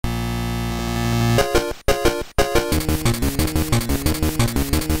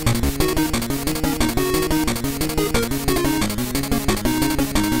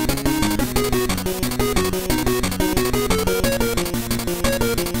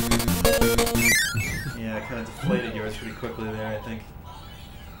Kind of deflated yours pretty quickly there, I think.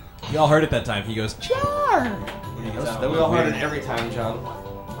 You all heard it that time. He goes, Char! That we all heard it every time, John.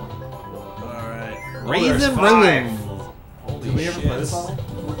 Alright. Raisin Raisin! Did we ever play this level?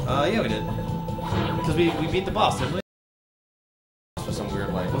 Yeah, we did. Because we beat the boss, didn't we? For some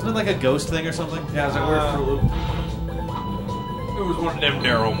weird like. Wasn't it like a ghost thing or something? Yeah, it was a weird Fruit Loop. It was one of them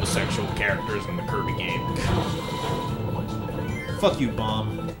narrow homosexual characters in the Kirby game. Fuck you,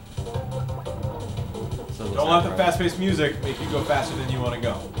 Bomb. So Don't let the fast-paced music make you go faster than you want to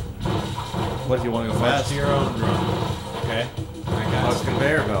go. What if you want to go March fast? to your own drum. Okay? Alright, Oh, guys. it's a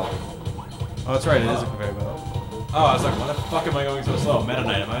conveyor belt. Oh, that's right, it is a conveyor belt. Oh, I was like, why the fuck am I going so slow? Meta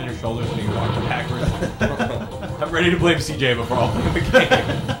Knight, am I on your shoulders when you walk backwards? I'm ready to blame CJ before I'll play the game.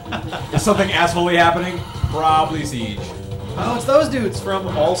 Is something assholey happening? Probably Siege. Oh, it's those dudes from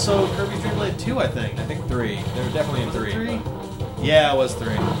also Kirby's Dream Blade 2, I think. I think 3. They were definitely in 3. 3? Yeah, it was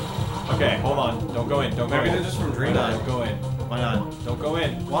 3. Okay, hold on. Don't go in. Don't go Maybe in. they're just from Dream. Don't go in. Why not? Don't go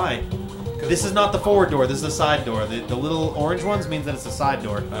in. Why? This is not the forward door, this is the side door. The little orange ones means that it's a side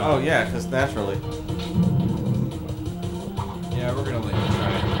door. Oh yeah, because naturally. Yeah, we're gonna let you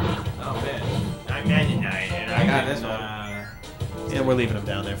try it. Oh man. I'm Mennonite, and I got this one. Yeah, we're leaving them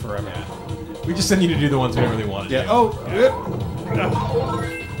down there forever. Yeah. We just send you to do the ones we don't really want to Yeah. do. Oh.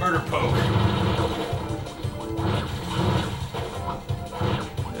 Murder poke.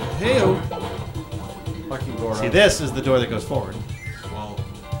 Hey-o. Fucking Gordo. See, this is the door that goes forward. Well,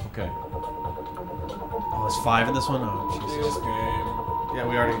 okay. Oh, there's 5 in this one? Oh, Jesus. This game. Yeah,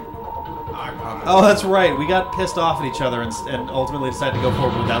 we already. Oh, that's right. We got pissed off at each other and ultimately decided to go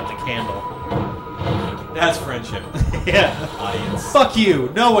forward without the candle. That's friendship. Yeah. Audience. Fuck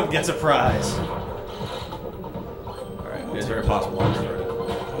you. No one gets a prize. Alright, It's very possible.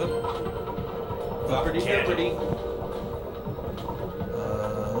 Property, property.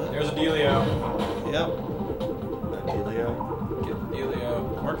 There's a Delio. Yep. Delio. Get the Delio.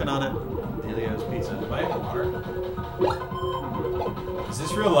 Working on it. Delio's pizza. Am I in water? Is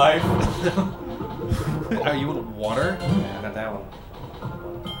this real life? Are you in water? Yeah, I got that one.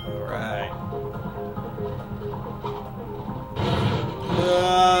 Alright.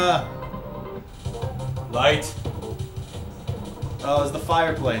 Light. Oh, it's the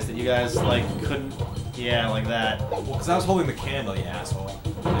fireplace that you guys, like, couldn't... Yeah, like that. Well, because I was holding the candle, you asshole.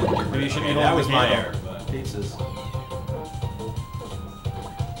 Maybe you should be And holding that was the my candle. error, but... Pizzas.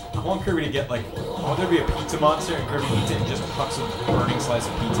 I want Kirby to get, like... I want there to be a pizza monster, and Kirby eats it and just hucks a burning slice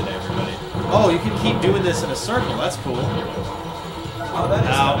of pizza to everybody. Oh, you can keep doing this in a circle. That's cool. Oh, that is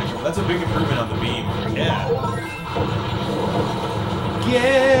Ow. kinda cool. That's a big improvement on the beam. Yeah.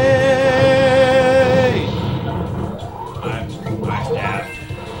 Yay! I stabbed.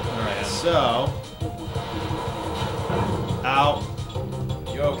 Alright, so... Ow.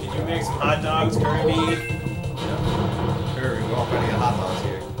 Yo, can you make some hot dogs, Kirby? Kirby, we're all trying to get hot dogs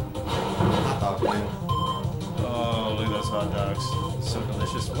here. Hot dogs, man. Oh, look at those hot dogs. So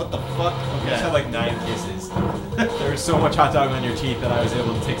delicious. What the fuck? You just had Okay. like 9 kisses. There was so much hot dog on your teeth that I was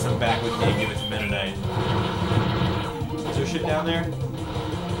able to take some back with me and give it to Mennonite. Is there shit down there?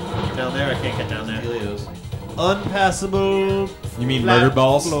 Down there? I can't get down there. Delio's. Unpassable. You mean flat murder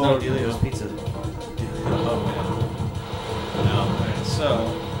balls? floor. No, Delio's pizza. Oh man. No. Alright, so...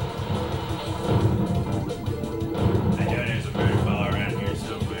 I know there's a murder ball around here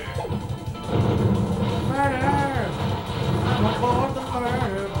somewhere. Murder! I'm aboard the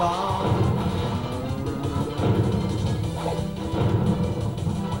murder ball.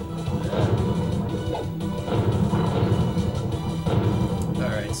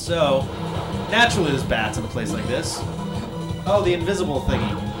 Alright, so... Naturally there's bats in a place like this. Oh, the invisible thingy.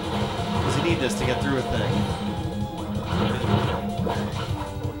 Because you need this to get through a thing.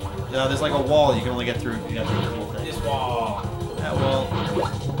 No, there's like a wall you can only get through if you got the invisible thing. This wall. That wall.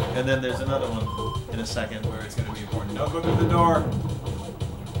 And then there's another one in a second. Where it's gonna be important. Don't go through the door. Well,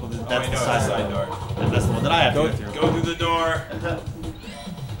 Oh, that's wait, the no, side, it's the side door. And that's the one that I have Go, to go through. go through the door.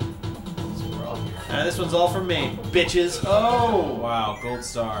 This one's all from me, bitches. Oh! Wow, gold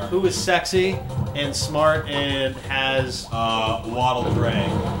star. Who is sexy and smart and has... Waddle Dee.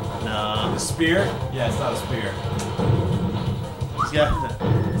 Nah. The spear? Yeah, it's not a spear. He's got...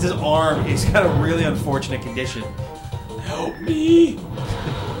 It's his arm. He's got a really unfortunate condition. Help me!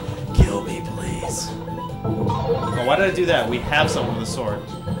 Kill me, please. Oh, why did I do that? We have someone with a sword.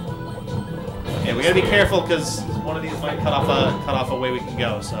 Yeah, we gotta be careful because one of these might cut off a way we can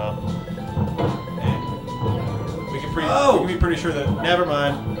go. So We can Oh! be pretty sure that. never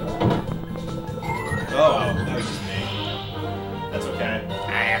mind. Oh, that was just me. That's okay.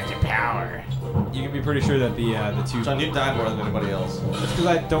 I have the power. You can be pretty sure that the two. John, you died more than anybody else. That's because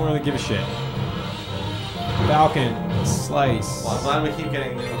I don't really give a shit. Falcon, slice. Well, I'm glad we keep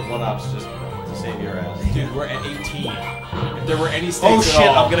getting the one-ups just to save your ass. Dude, we're at 18. If there were any stakes Oh at shit,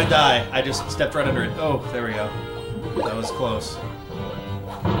 all, I'm gonna die. I just stepped right under it. Oh, there we go. That was close.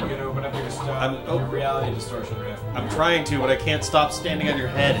 you're gonna open up your reality distortion rift. I'm trying to, but I can't stop standing on your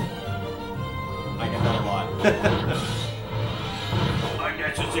head. I get that a lot.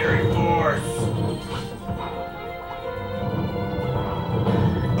 Unnecessary force.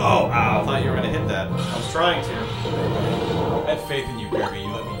 Oh, I ow. thought you were gonna hit that. I was trying to. I had faith in you, Kirby. You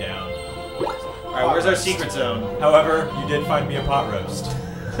let me down. Alright, where's our secret zone? However, you did find me a pot roast.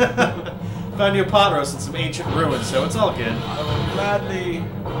 Found you a pot roast and some ancient ruins, so it's all good. I will gladly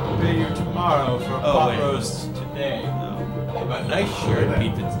pay you tomorrow for a Oh, pot wait. roast today. But nice shirt,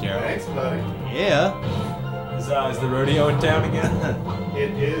 Pete Fitzgerald. Thanks, buddy. Yeah. Is the rodeo in town again?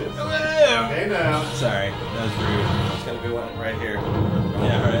 It is. Hello. Hey now. Sorry, that was rude. It's gonna be one right here.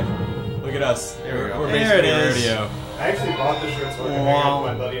 Yeah, right. Look at us. There we go. We're There it basically a is. rodeo. I actually bought this shirt so I can hang out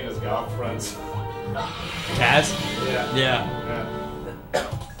with my buddy and his golf friends. Taz? Yeah. Yeah. Yeah.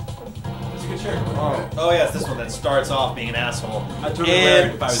 It's a good shirt. Oh yeah, it's this one that starts off being an asshole. I totally wear it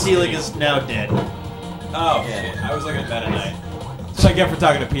And if I was Selig skinny. is now dead. Oh, shit. I was looking at that at night. So I get for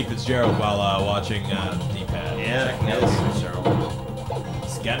talking to Pete Fitzgerald while watching D-Pad. Yeah, Checking out yes. Cheryl.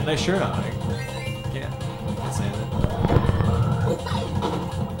 He's got a nice shirt on. Yeah. Can't say that.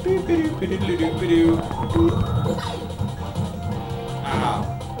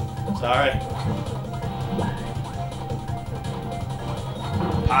 Sorry.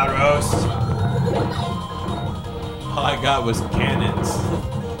 Pot roast. All I got was cannons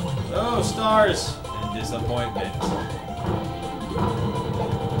Oh, stars. and disappointment.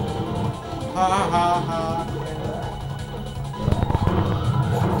 Ha ha ha.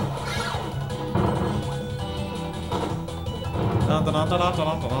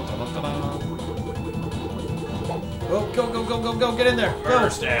 Oh, go, get in there. Go. Murder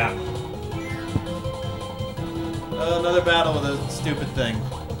stab. Another battle with a stupid thing.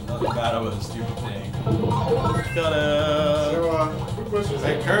 Another battle with a stupid thing. Gotta... So, quick question.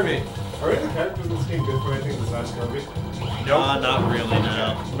 Hey, Kirby. Are any of the characters in this game good for anything besides Kirby? Not really,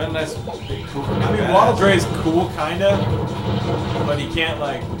 no. It's been a nice big Cooper. I mean, Waddle Dee's cool, kinda, but he can't,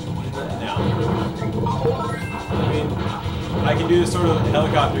 like, no. I mean, I can do this sort of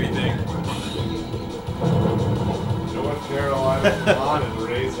helicopter-y thing. North Carolina on and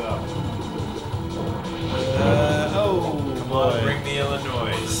raise up. Oh, Come on, boy. bring the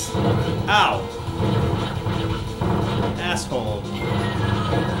Illinois. Ow. Asshole.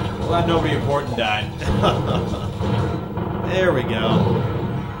 Glad nobody important died. There we go.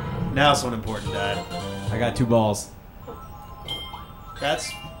 Now someone important died. I got 2 balls. That's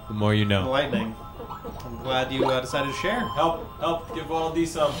The more you know. enlightening. I'm glad you decided to share. Help, give Waddle Dee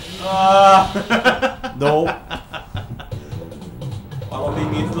some. No. Waddle Dee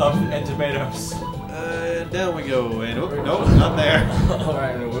needs love and tomatoes. Down we go. And nope, not there.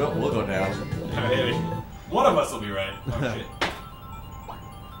 Alright, we'll go down. Maybe. One of us will be right. Oh, shit.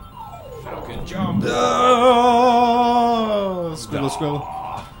 Falcon jump. Oh, scribble.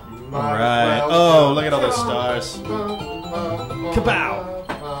 Alright. Oh, look at all those stars. Kabow!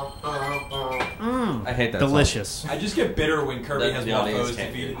 I hate that Delicious. I just get bitter when Kirby The- has the more audience foes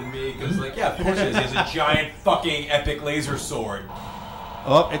can't defeated than me, because, like, yeah, of course he is. He has a giant fucking epic laser sword.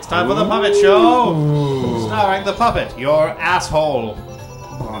 Oh, it's time for the puppet show! Starring the puppet, your asshole.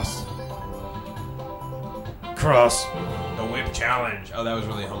 Boss. Cross. The whip challenge. Oh, that was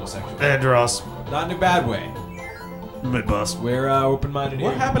really homosexual. Andros. Not in a bad way. Mid-bus. We're open-minded here.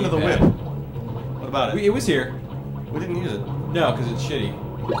 What happened to the whip? What about it? It was here. We didn't use it. No, because it's shitty.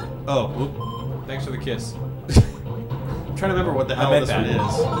 Oh, whoop. Thanks for the kiss. I'm trying to remember what the hell meant this one that.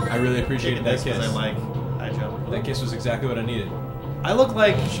 is. I really appreciated that This kiss. because I like high jump. That kiss was exactly what I needed. I look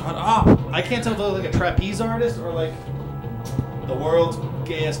like... Shut up! I can't tell if I look like a trapeze artist or like the world's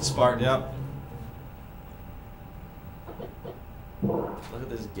gayest Spartan. Yep. Look at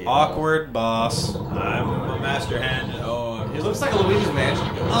this game. Awkward boss. I'm a master hand. Oh, It looks like a Luigi's Mansion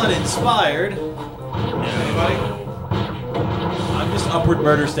ghost. Uninspired. Anybody? I'm just upward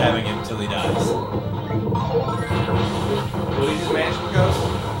murder stabbing him until he dies. Luigi's Mansion ghost?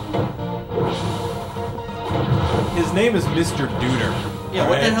 His name is Mr. Dooter. Yeah,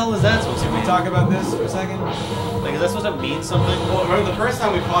 what the hell is that supposed to Can we mean? talk about this for a second? Like, is that supposed to mean something? Well, remember the first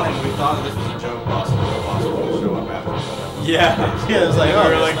time we fought him, we thought that this was a joke boss, and the joke boss would show up after. Yeah. Yeah, it was like, we oh,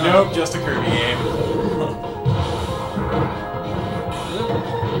 were it's like, not. nope, just a Kirby game.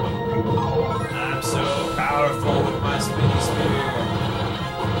 I'm so powerful with my spinny spear.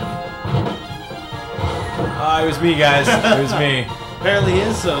 It was me, guys. It was me. Apparently he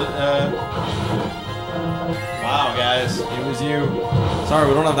is, so, Wow, guys. It was you. Sorry,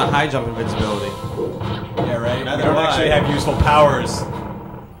 we don't have the high jump invincibility. Yeah, right? Neither We don't do I. actually have useful powers.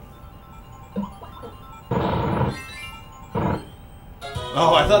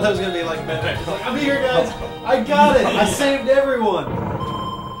 Oh, I thought that was gonna be like Meta Knight. Like, I'm here, guys. I got it. I saved everyone.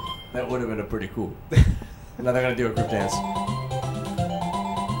 That would have been a pretty cool. Now they're gonna do a group dance.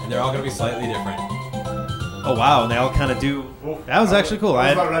 And they're all going to be slightly different. Oh wow, and they all kind of do. That was actually cool. I I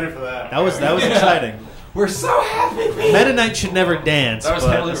was not ready for that. that was exciting. We're so happy! Meta Knight should never dance. That was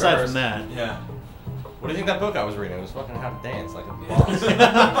but heavily aside reversed. from that. Yeah. What do you think that book I was reading? It was fucking how to dance like a boss.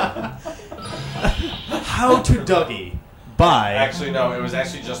 How to Dougie by Actually, no. It was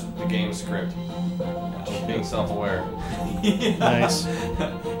actually just the game script. Just being self-aware. nice.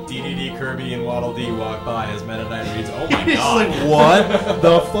 Dedede, Kirby, and Waddle Dee walk by as Meta Knight reads, oh my He's god. like, what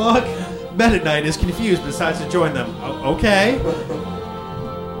the fuck? Meta Knight is confused, but decides to join them. Okay.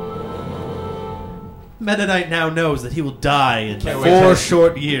 Meta Knight now knows that he will die in Can't wait till 4 it's-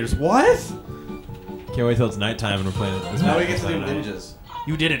 short years. What? Can't wait till it's nighttime and we're playing this. Now we get to do Meta Knight. ninjas.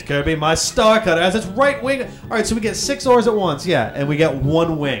 You did it, Kirby. My Starcutter has its right wing. All right, so we get 6 oars at once, yeah, and we get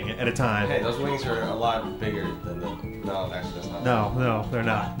 1 wing at a time. Hey, those wings are a lot bigger than the. No, actually, that's not. No, they're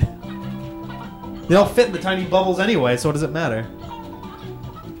not. They all fit in the tiny bubbles anyway, so what does it matter?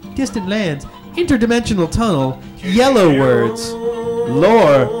 Distant lands, interdimensional tunnel, yellow words,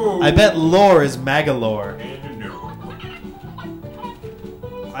 lore. I bet lore is Magalore.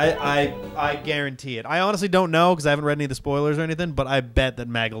 I guarantee it. I honestly don't know because I haven't read any of the spoilers or anything, but I bet that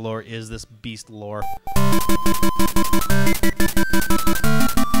Magalore is this beast lore.